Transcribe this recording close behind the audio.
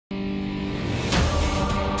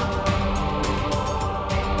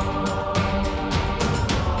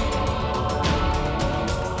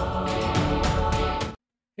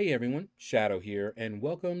Hey everyone, Shadow here, and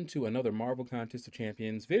welcome to another Marvel Contest of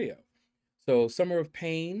Champions video. So, Summer of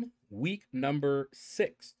Pain, week number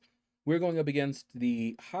 6. We're going up against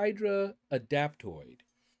the Hydra Adaptoid.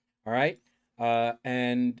 All right,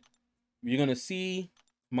 and you're going to see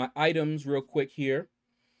my items real quick here.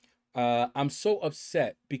 I'm so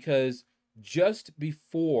upset because just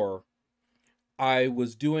before I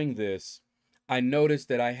was doing this, I noticed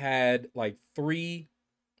that I had like 3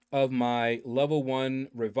 of my level 1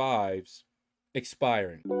 revives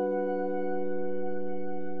expiring.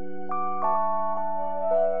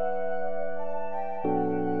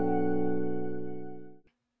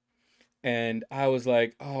 And I was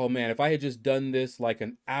like, oh man, if I had just done this like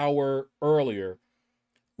an hour earlier,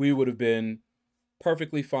 we would have been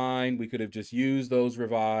perfectly fine. We could have just used those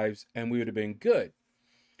revives and we would have been good.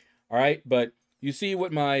 All right, but you see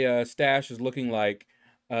what my stash is looking like.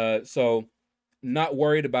 So not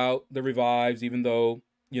worried about the revives, even though,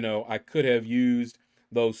 you know, I could have used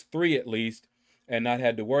those 3 at least and not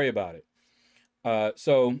had to worry about it.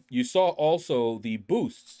 So you saw also the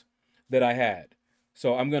boosts that I had.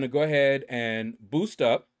 So I'm going to go ahead and boost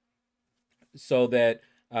up so that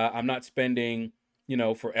I'm not spending, you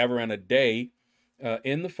know, forever and a day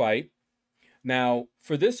in the fight. Now,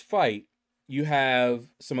 for this fight, you have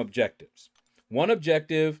some objectives. One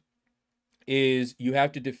objective is you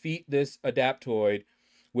have to defeat this Adaptoid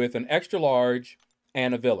with an extra large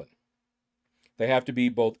and a villain. They have to be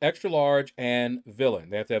both extra large and villain.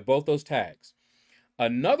 They have to have both those tags.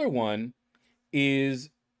 Another one is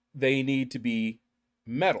they need to be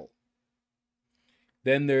metal.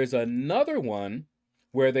 Then there's another one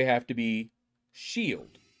where they have to be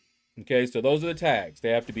shield. Okay, so those are the tags. They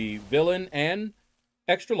have to be villain and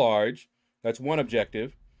extra large. That's one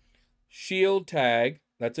objective. Shield tag.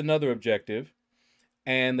 That's another objective.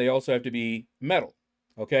 And they also have to be metal.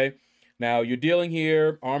 Okay. Now you're dealing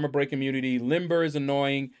here, armor break immunity, limber is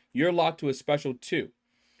annoying. You're locked to a special 2.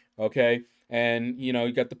 Okay. And you know,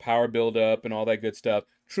 you got the power buildup and all that good stuff.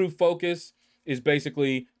 True focus is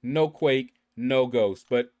basically no quake, no ghost,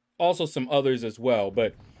 but also some others as well,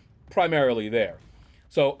 but primarily there.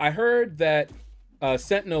 So I heard that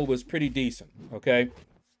Sentinel was pretty decent. Okay.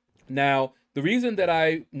 Now, the reason that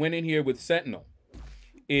I went in here with Sentinel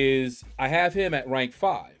is I have him at rank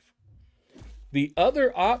 5. The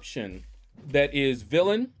other option that is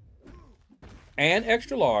villain and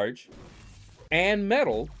extra large and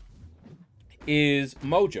metal is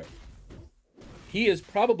Mojo. He is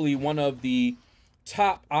probably one of the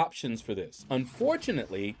top options for this.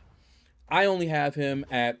 Unfortunately, I only have him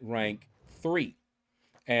at rank 3.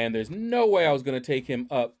 And there's no way I was going to take him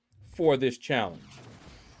up for this challenge.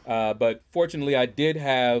 But fortunately, I did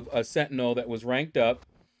have a Sentinel that was ranked up.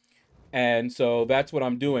 And so that's what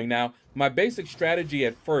I'm doing. Now, my basic strategy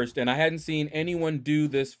at first, and I hadn't seen anyone do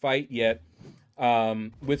this fight yet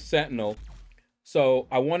with Sentinel. So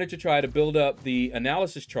I wanted to try to build up the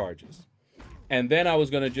analysis charges. And then I was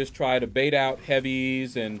going to just try to bait out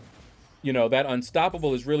heavies. And, you know, that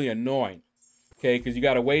unstoppable is really annoying. Okay, because you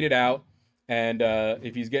got to wait it out. And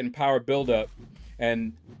if he's getting power buildup,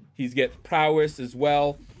 and he's getting prowess as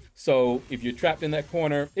well. So if you're trapped in that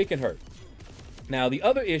corner, it can hurt. Now, the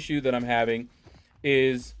other issue that I'm having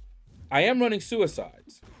is I am running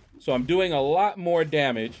suicides. So I'm doing a lot more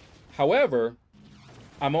damage. However,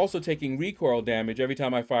 I'm also taking recoil damage every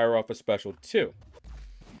time I fire off a special 2.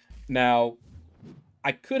 Now,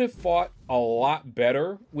 I could have fought a lot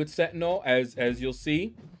better with Sentinel, as you'll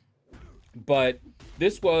see. But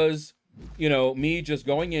this was, you know, me just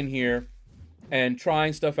going in here and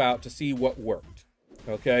trying stuff out to see what worked.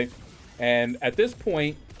 Okay? And at this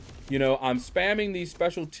point, you know, I'm spamming these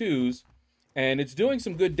special 2s, and it's doing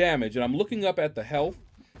some good damage. And I'm looking up at the health,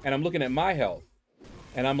 and I'm looking at my health.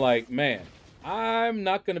 And I'm like, man, I'm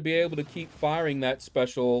not going to be able to keep firing that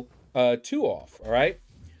special 2 off, all right?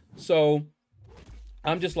 So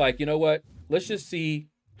I'm just like, you know what? Let's just see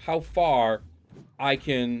how far I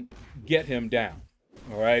can get him down,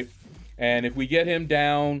 all right? And if we get him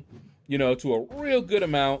down, you know, to a real good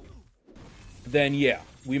amount, then yeah,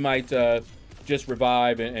 we might just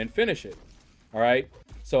revive and finish it. All right.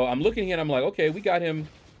 So I'm looking here and I'm like, okay, we got him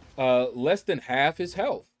less than half his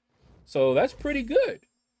health. So that's pretty good.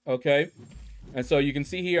 Okay. And so you can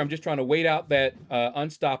see here, I'm just trying to wait out that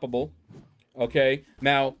unstoppable. Okay.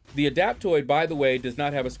 Now, the Adaptoid, by the way, does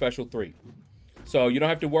not have a special 3. So you don't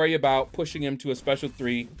have to worry about pushing him to a special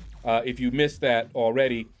 3 if you missed that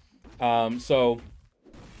already. But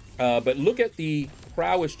look at the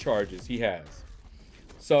prowess charges he has.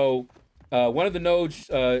 So one of the nodes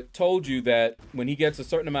told you that when he gets a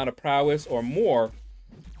certain amount of prowess or more,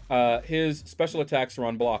 his special attacks are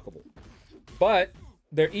unblockable. But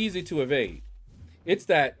they're easy to evade. It's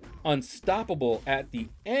that unstoppable at the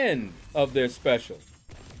end of their special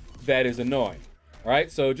that is annoying. All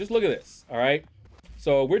right, so just look at this. All right,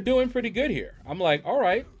 so we're doing pretty good here. I'm like, all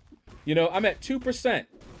right, you know, I'm at 2%,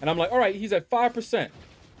 and I'm like, all right, he's at 5%.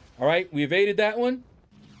 All right, we evaded that one,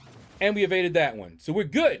 and we evaded that one, so we're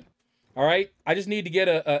good. All right, I just need to get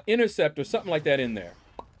a intercept or something like that in there,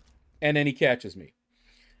 and then he catches me,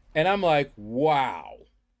 and I'm like, wow.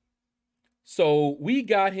 So we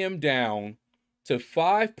got him down to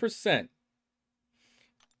 5%,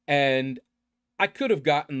 and I could have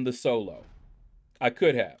gotten the solo. I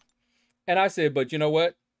could have. And I said, but you know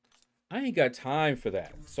what? I ain't got time for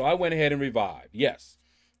that. So I went ahead and revived. Yes,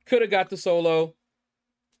 could have got the solo.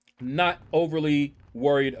 Not overly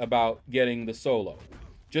worried about getting the solo.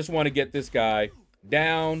 Just want to get this guy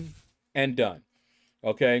down and done.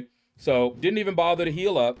 Okay, so didn't even bother to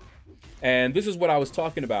heal up. And this is what I was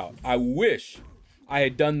talking about. I wish I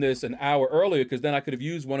had done this an hour earlier, because then I could have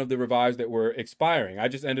used one of the revives that were expiring. I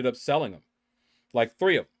just ended up selling them, like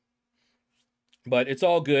 3 of them. But it's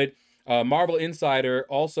all good. Marvel Insider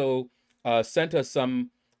also sent us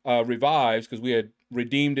some revives, because we had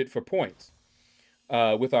redeemed it for points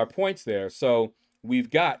with our points there. So we've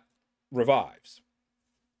got revives.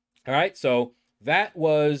 All right, so that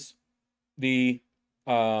was the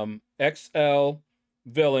XL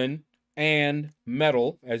villain and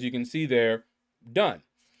metal, as you can see there, done.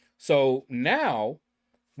 So now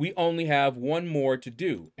we only have one more to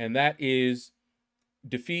do, and that is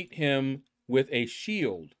defeat him with a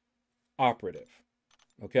shield operative.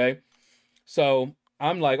 Okay, so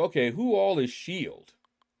I'm like, okay, who all is shield,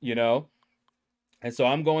 you know? And so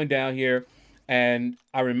I'm going down here, and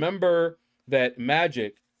I remember that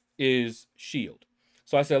magic is shield.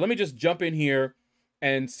 So I said, let me just jump in here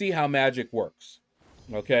and see how magic works.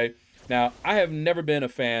 Okay, now I have never been a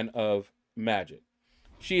fan of magic.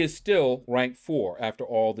 She is still rank 4 after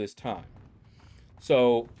all this time.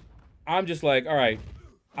 So I'm just like, all right,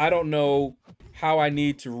 I don't know how I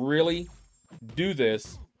need to really do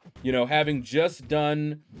this, you know, having just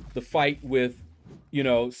done the fight with, you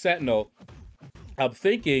know, Sentinel. I'm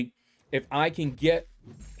thinking if I can get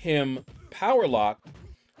him power locked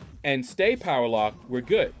and stay power locked, we're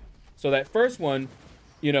good. So that first one,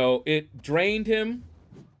 you know, it drained him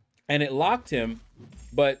and it locked him,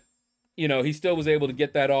 but, you know, he still was able to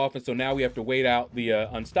get that off. And so now we have to wait out the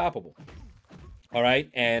unstoppable. All right,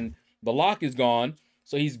 and the lock is gone,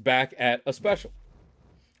 so he's back at a special.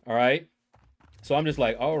 All right, so I'm just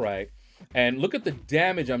like, all right, and look at the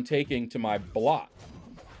damage I'm taking to my block.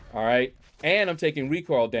 All right, and I'm taking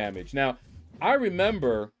recoil damage. Now, I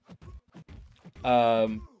remember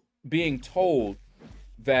being told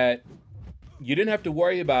that you didn't have to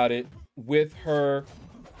worry about it with her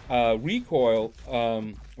recoil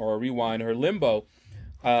or rewind, her limbo.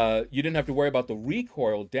 You didn't have to worry about the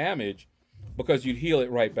recoil damage because you'd heal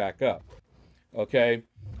it right back up. Okay,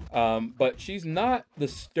 but she's not the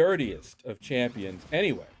sturdiest of champions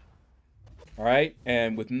anyway. All right,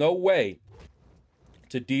 and with no way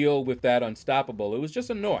to deal with that unstoppable, it was just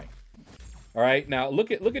annoying. All right, now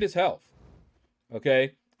look at his health.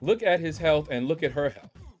 Okay, look at his health and look at her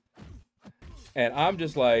health. And I'm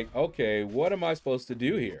just like, okay, what am I supposed to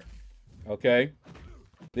do here? Okay,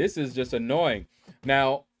 this is just annoying.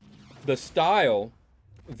 Now, the style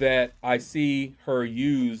that I see her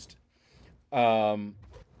used, you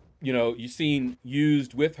know, you've seen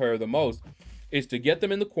used with her the most, is to get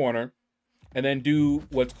them in the corner and then do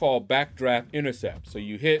what's called backdraft intercept. So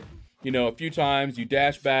you hit, you know, a few times, you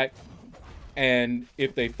dash back, and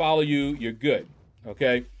if they follow you, you're good.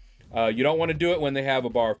 Okay, you don't want to do it when they have a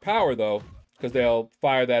bar of power though, because they'll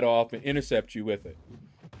fire that off and intercept you with it.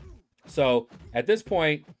 So at this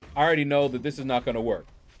point, I already know that this is not going to work.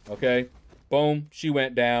 Okay, boom, she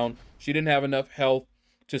went down. She didn't have enough health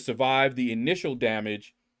to survive the initial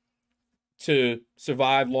damage, to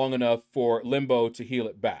survive long enough for Limbo to heal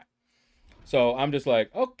it back. So I'm just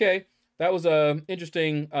like, okay, that was a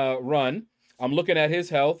interesting run. I'm looking at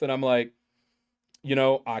his health and I'm like, you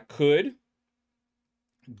know, I could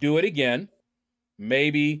do it again.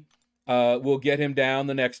 Maybe we'll get him down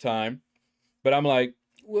the next time. But I'm like,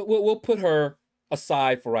 we'll put her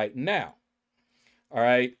aside for right now. All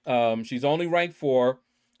right. She's only rank 4.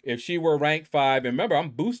 If she were rank 5, and remember, I'm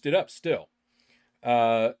boosted up still.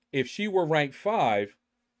 If she were rank 5,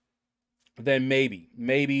 then maybe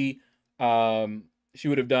she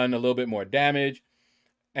would have done a little bit more damage,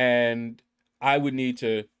 and I would need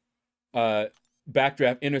to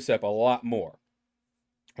backdraft intercept a lot more.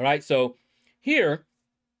 All right, so here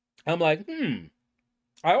I'm like,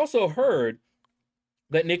 I also heard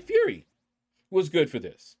that Nick Fury was good for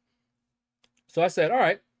this. So I said, all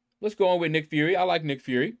right, let's go on with Nick Fury. I like Nick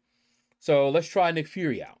Fury. So let's try Nick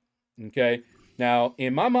Fury out. Okay. Now,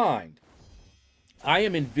 in my mind, I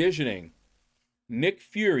am envisioning Nick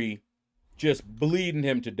Fury just bleeding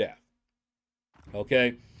him to death.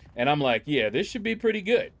 Okay. And I'm like, yeah, this should be pretty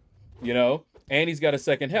good, you know? And he's got a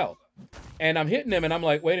second health. And I'm hitting him and I'm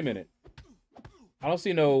like, wait a minute. I don't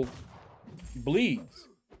see no bleeds.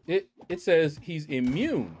 It says he's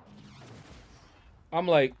immune. I'm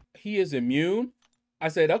like, he is immune? I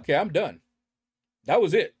said, okay, I'm done. That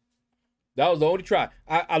was it. That was the only try.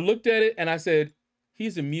 I looked at it and I said,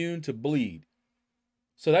 he's immune to bleed.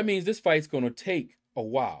 So that means this fight's going to take a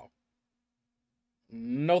while.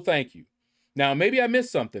 No, thank you. Now, maybe I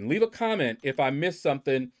missed something. Leave a comment if I missed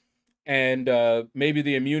something and maybe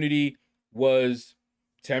the immunity was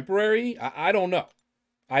temporary. I don't know.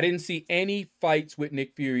 I didn't see any fights with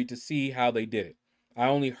Nick Fury to see how they did it. I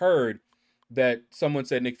only heard that someone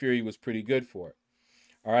said Nick Fury was pretty good for it.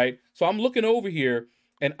 All right. So I'm looking over here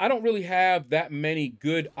and I don't really have that many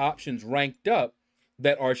good options ranked up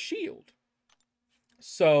that are shield.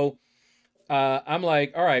 So I'm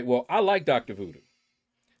like, all right, well, I like Dr. Voodoo.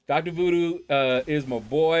 Dr. Voodoo is my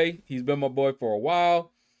boy. He's been my boy for a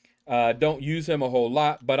while. Don't use him a whole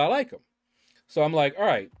lot, but I like him. So I'm like, all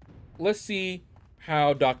right, let's see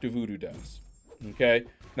how Dr. Voodoo does. Okay.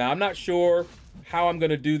 Now, I'm not sure how I'm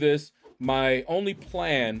going to do this. My only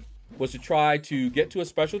plan was to try to get to a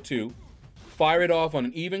special 2, fire it off on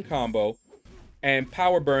an even combo, and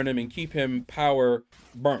power burn him and keep him power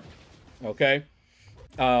burnt. Okay.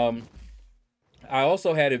 I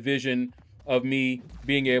also had a vision of me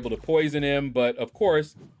being able to poison him, but of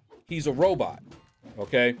course, he's a robot.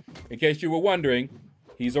 Okay. In case you were wondering,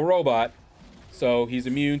 he's a robot, so he's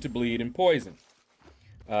immune to bleed and poison.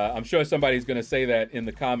 I'm sure somebody's going to say that in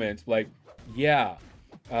the comments, like, yeah,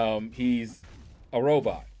 he's a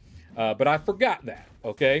robot. But I forgot that,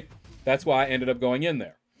 okay? That's why I ended up going in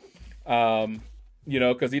there. You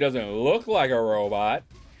know, because he doesn't look like a robot.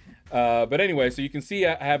 But anyway, so you can see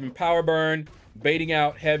I have him power burn, baiting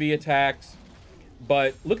out heavy attacks.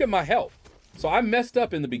 But look at my health. So I messed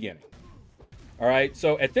up in the beginning. All right,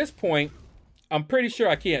 so at this point, I'm pretty sure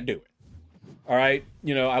I can't do it. All right,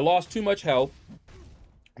 you know, I lost too much health.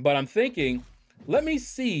 But I'm thinking, let me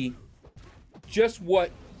see just what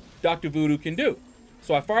Dr. Voodoo can do.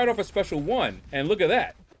 So I fired off a special 1, and look at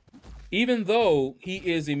that. Even though he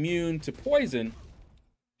is immune to poison,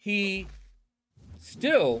 he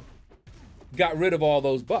still got rid of all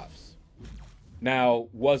those buffs. Now,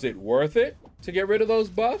 was it worth it to get rid of those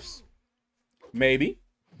buffs? Maybe.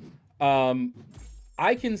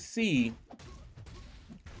 I can see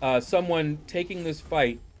someone taking this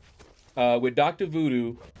fight with Dr.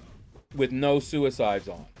 Voodoo with no suicides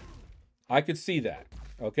on. I could see that,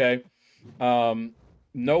 okay?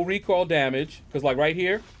 No recoil damage, because like right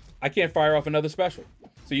here, I can't fire off another special.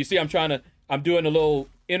 So you see I'm doing a little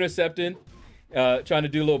intercepting, trying to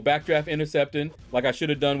do a little backdraft intercepting, like I should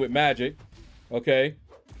have done with Magic, okay?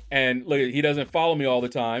 And look, he doesn't follow me all the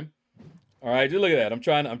time. All right, just look at that. I'm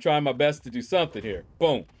trying my best to do something here.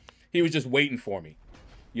 Boom. He was just waiting for me.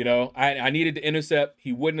 You know, I needed to intercept.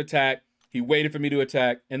 He wouldn't attack. He waited for me to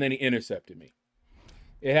attack, and then he intercepted me.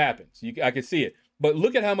 It happens. I can see it. But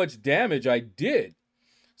look at how much damage I did.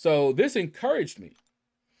 So this encouraged me.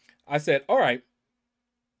 I said, all right,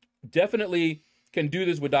 definitely can do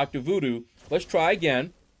this with Dr. Voodoo. Let's try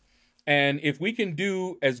again. And if we can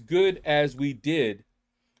do as good as we did,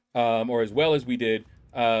 or as well as we did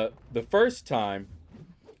the first time,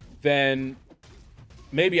 then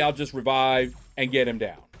maybe I'll just revive and get him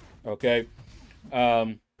down, okay?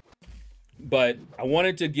 But I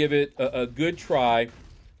wanted to give it a good try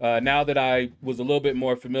now that I was a little bit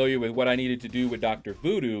more familiar with what I needed to do with Dr.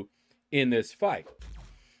 Voodoo in this fight.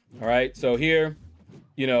 All right, so here,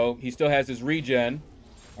 you know, he still has his regen.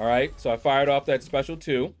 All right, so I fired off that special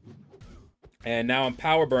 2, and now I'm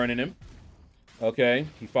power burning him. Okay,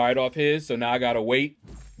 he fired off his, so now I gotta wait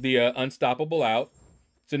the unstoppable out.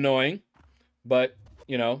 It's annoying, but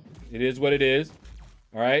you know, it is what it is.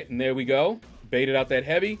 All right, and there we go. Baited out that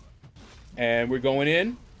heavy, and we're going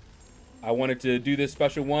in. I wanted to do this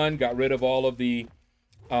special 1, got rid of all of the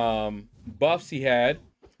buffs he had,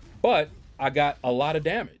 but I got a lot of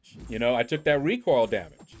damage. You know, I took that recoil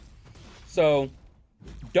damage. So,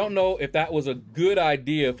 don't know if that was a good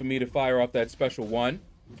idea for me to fire off that special 1.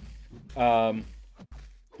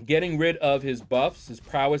 Getting rid of his buffs, his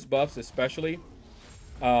prowess buffs especially,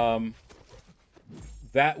 that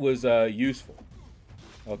was useful.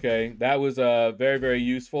 Okay, that was very, very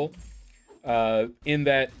useful in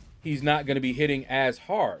that he's not going to be hitting as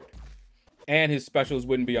hard and his specials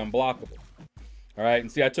wouldn't be unblockable. All right,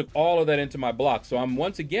 and see, I took all of that into my block. So I'm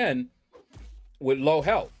once again with low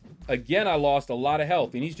health. Again, I lost a lot of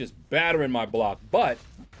health, and he's just battering my block. But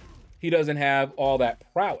he doesn't have all that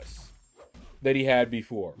prowess that he had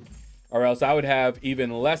before, or else I would have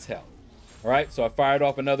even less health. All right, so I fired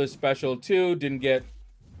off another special too. Didn't get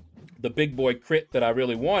the big boy crit that I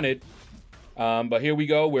really wanted. But here we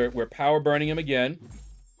go. We're power burning him again.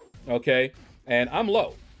 Okay, and I'm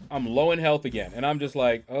low. I'm low in health again. And I'm just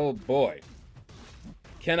like, oh boy.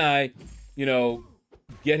 Can I,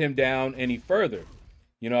 get him down any further?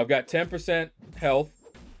 I've got 10% health.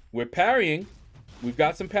 We're parrying. We've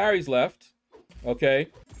got some parries left. Okay.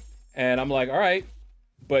 And I'm like, all right.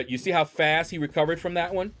 But you see how fast he recovered from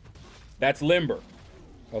that one? That's limber.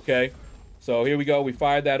 Okay. So here we go. We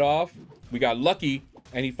fired that off. We got lucky,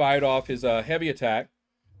 and he fired off his heavy attack.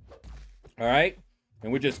 All right.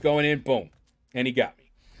 And we're just going in. Boom. And he got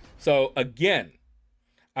me. So again,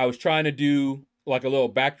 I was trying to do like a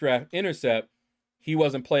little backdraft intercept. He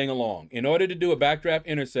wasn't playing along. In order to do a backdraft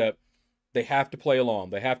intercept, they have to play along.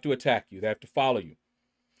 They have to attack you. They have to follow you.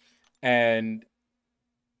 And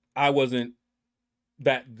I wasn't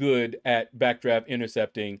that good at backdraft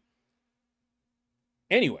intercepting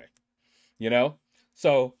anyway,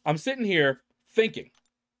 So I'm sitting here thinking,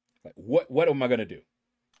 like, what am I going to do?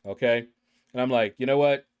 Okay. And I'm like, you know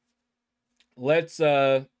what? Let's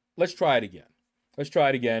try it again. Let's try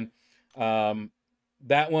it again.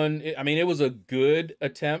 That one, it was a good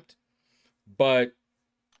attempt, but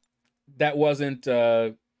that wasn't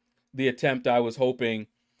the attempt I was hoping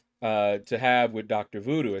to have with Dr.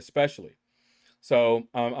 Voodoo, especially. So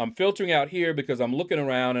I'm filtering out here because I'm looking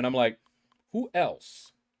around and I'm like, who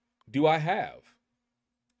else do I have?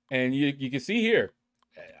 And you can see here,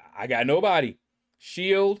 I got nobody.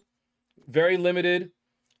 Shield, very limited,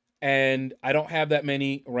 and I don't have that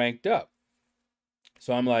many ranked up.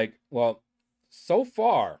 So I'm like, well, so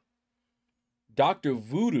far, Dr.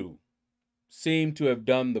 Voodoo seemed to have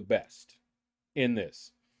done the best in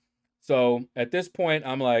this. So at this point,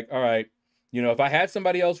 I'm like, all right, if I had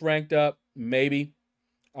somebody else ranked up, maybe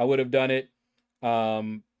I would have done it.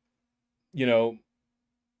 I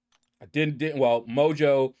didn't, well,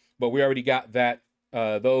 Mojo, but we already got that,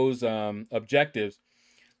 those objectives.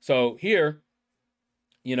 So here,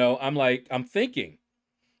 I'm thinking,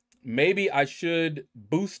 maybe I should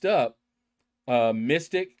boost up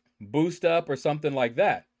Mystic, boost up or something like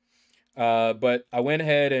that. But I went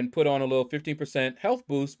ahead and put on a little 15% health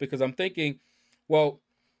boost because I'm thinking, well,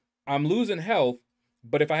 I'm losing health,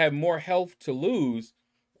 but if I have more health to lose,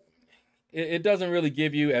 it doesn't really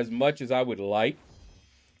give you as much as I would like.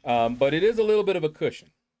 But it is a little bit of a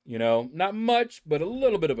cushion, not much, but a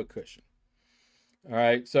little bit of a cushion. All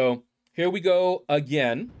right. So here we go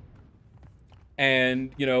again.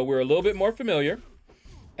 And, we're a little bit more familiar.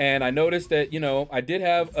 And I noticed that, I did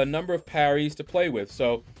have a number of parries to play with.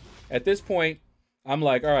 So at this point, I'm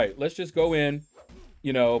like, all right, let's just go in,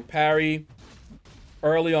 parry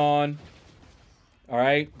early on. All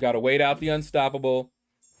right. Got to wait out the unstoppable.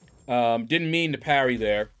 Didn't mean to parry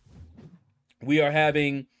there. We are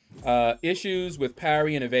having issues with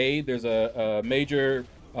parry and evade. There's a major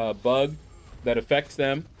bug that affects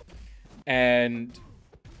them. And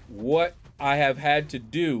what I have had to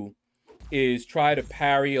do is try to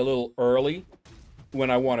parry a little early when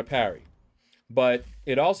I want to parry. But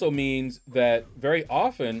it also means that very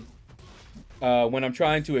often when I'm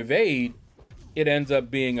trying to evade, it ends up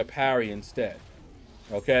being a parry instead.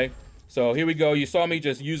 Okay, so here we go. You saw me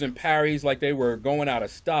just using parries like they were going out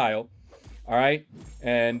of style. All right,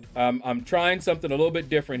 and I'm trying something a little bit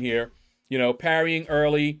different here. Parrying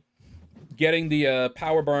early, getting the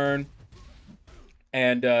power burn,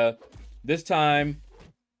 and this time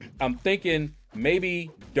I'm thinking maybe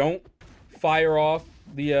don't fire off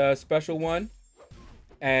the special one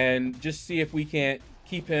and just see if we can't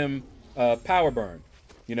keep him power burn,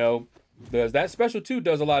 because that special 2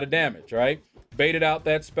 does a lot of damage, right? Baited out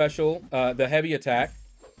that special, the heavy attack.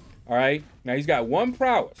 All right, now he's got 1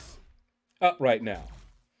 prowess up right now.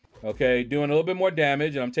 Okay, doing a little bit more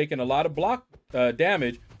damage, and I'm taking a lot of block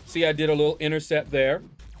damage. See, I did a little intercept there.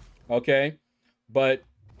 Okay, but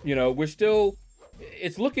we're still,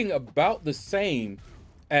 it's looking about the same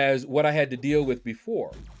as what I had to deal with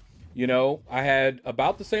before. I had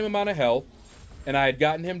about the same amount of health, and I had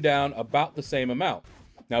gotten him down about the same amount.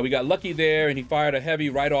 Now we got lucky there, and he fired a heavy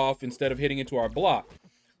right off instead of hitting into our block.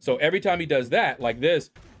 So every time he does that, like this,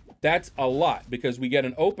 that's a lot because we get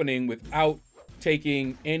an opening without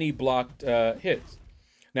taking any blocked hits.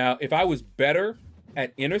 Now, if I was better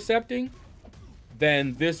at intercepting,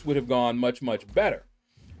 then this would have gone much, much better.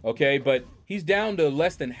 Okay, but he's down to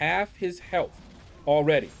less than half his health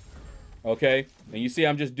already. Okay, and you see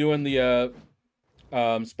I'm just doing the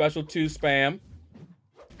special 2 spam.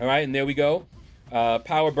 All right, and there we go.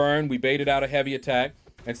 Power burn, we baited out a heavy attack.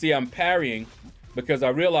 And see, I'm parrying because I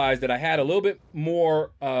realized that I had a little bit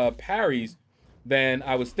more parries than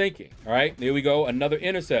I was thinking. All right, there we go, another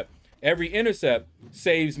intercept. Every intercept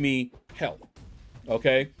saves me health.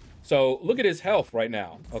 Okay, so look at his health right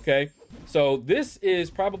now. Okay, so this is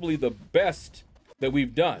probably the best that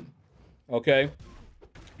we've done. Okay,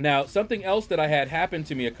 now something else that I had happen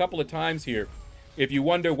to me a couple of times here. If you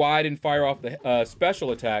wonder why I didn't fire off the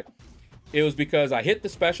special attack, it was because I hit the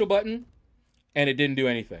special button and it didn't do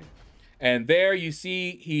anything. And there you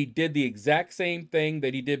see he did the exact same thing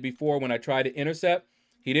that he did before when I tried to intercept.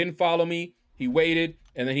 He didn't follow me, he waited,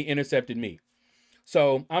 and then he intercepted me.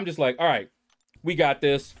 So I'm just like, all right, we got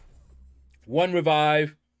this. 1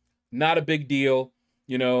 revive, not a big deal.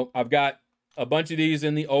 You know, I've got a bunch of these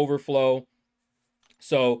in the overflow.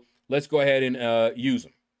 So let's go ahead and use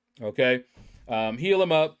them, okay? Heal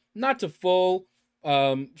him up, not to full,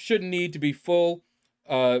 shouldn't need to be full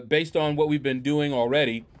based on what we've been doing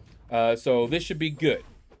already. So this should be good,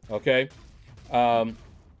 okay?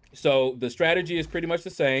 So the strategy is pretty much the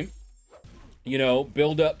same. You know,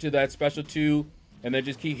 build up to that special 2 and then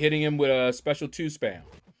just keep hitting him with a special 2 spam,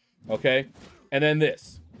 okay? And then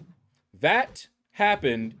this. That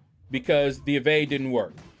happened because the evade didn't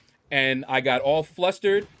work. And I got all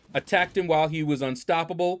flustered, attacked him while he was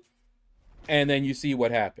unstoppable, and then you see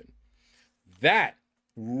what happened. That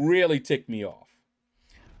really ticked me off.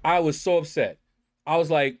 I was so upset. I was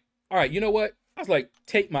like, all right, you know what? I was like,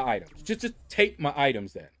 take my items. Just take my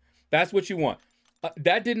items then. That's what you want.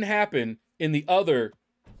 That didn't happen in the other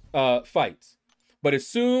fights. But as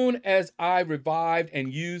soon as I revived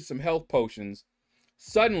and used some health potions,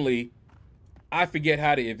 suddenly I forget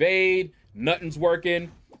how to evade. Nothing's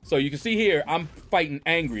working. So you can see here, I'm fighting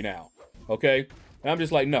angry now. Okay? And I'm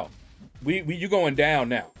just like, no. You're going down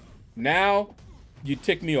now. Now, you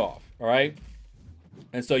tick me off. All right?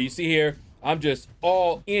 And so you see here, I'm just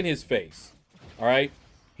all in his face. All right?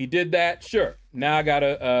 He did that. Sure. Now I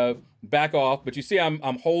gotta back off. But you see,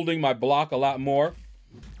 I'm holding my block a lot more.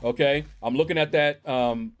 Okay? I'm looking at that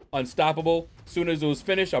unstoppable. As soon as it was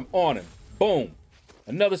finished, I'm on him. Boom.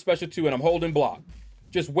 Another special 2, and I'm holding block.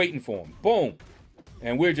 Just waiting for him. Boom.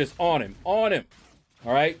 And we're just on him. On him.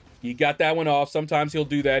 All right? He got that one off. Sometimes he'll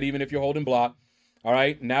do that even if you're holding block. All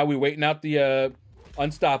right? Now we're waiting out the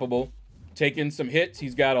unstoppable. Taking some hits.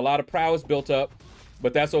 He's got a lot of prowess built up.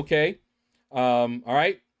 But that's okay. All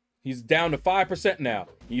right? He's down to 5% now.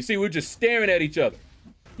 You see, we're just staring at each other.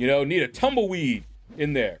 You know, need a tumbleweed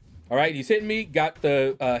in there. All right? He's hitting me. Got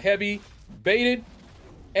the heavy baited.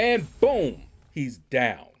 And boom. He's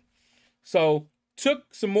down. So,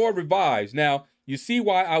 took some more revives. Now, you see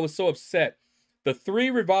why I was so upset. The 3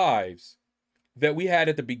 revives that we had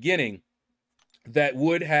at the beginning that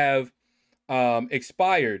would have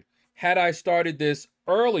expired, had I started this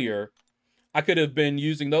earlier, I could have been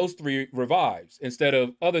using those 3 revives instead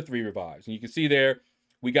of other 3 revives. And you can see there,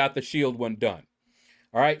 we got the shield one done.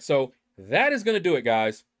 All right, so that is going to do it,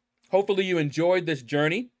 guys. Hopefully you enjoyed this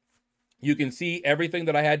journey. You can see everything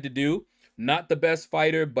that I had to do. Not the best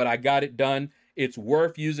fighter, but I got it done. It's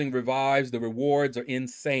worth using revives. The rewards are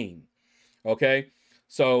insane. Okay?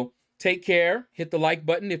 So take care. Hit the like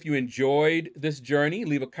button if you enjoyed this journey.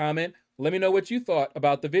 Leave a comment. Let me know what you thought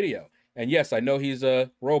about the video. And yes, I know he's a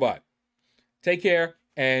robot. Take care,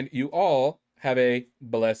 and you all have a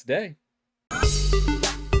blessed day.